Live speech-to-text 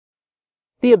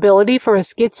The ability for a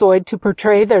schizoid to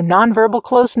portray their nonverbal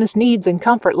closeness needs and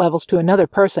comfort levels to another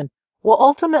person will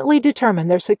ultimately determine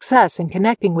their success in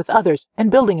connecting with others and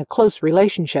building a close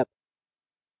relationship.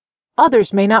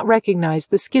 Others may not recognize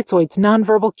the schizoid's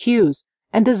nonverbal cues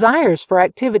and desires for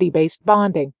activity-based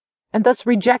bonding, and thus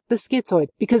reject the schizoid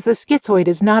because the schizoid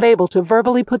is not able to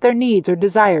verbally put their needs or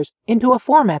desires into a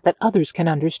format that others can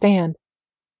understand.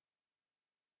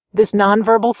 This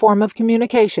nonverbal form of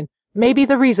communication may be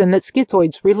the reason that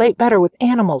schizoids relate better with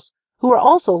animals, who are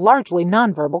also largely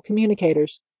nonverbal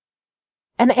communicators.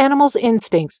 An animal's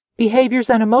instincts, behaviors,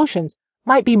 and emotions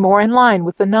might be more in line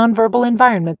with the nonverbal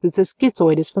environment that the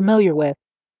schizoid is familiar with.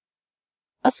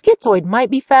 A schizoid might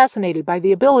be fascinated by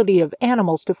the ability of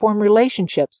animals to form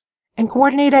relationships and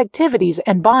coordinate activities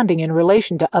and bonding in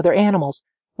relation to other animals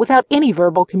without any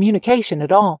verbal communication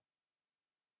at all.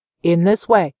 In this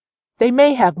way, they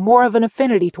may have more of an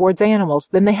affinity towards animals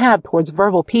than they have towards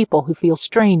verbal people who feel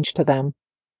strange to them.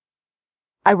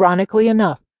 Ironically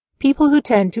enough, people who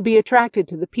tend to be attracted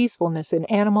to the peacefulness in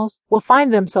animals will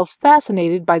find themselves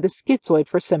fascinated by the schizoid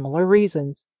for similar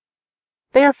reasons.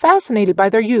 They are fascinated by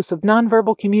their use of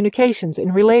nonverbal communications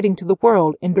in relating to the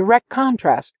world in direct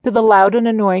contrast to the loud and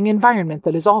annoying environment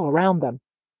that is all around them.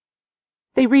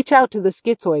 They reach out to the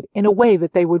schizoid in a way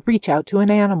that they would reach out to an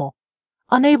animal,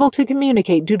 unable to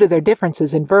communicate due to their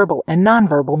differences in verbal and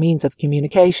nonverbal means of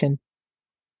communication.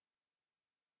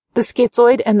 The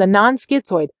schizoid and the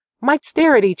non-schizoid might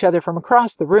stare at each other from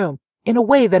across the room in a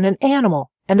way that an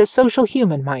animal and a social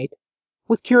human might,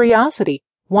 with curiosity,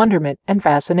 wonderment, and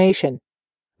fascination,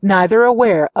 neither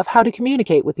aware of how to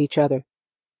communicate with each other.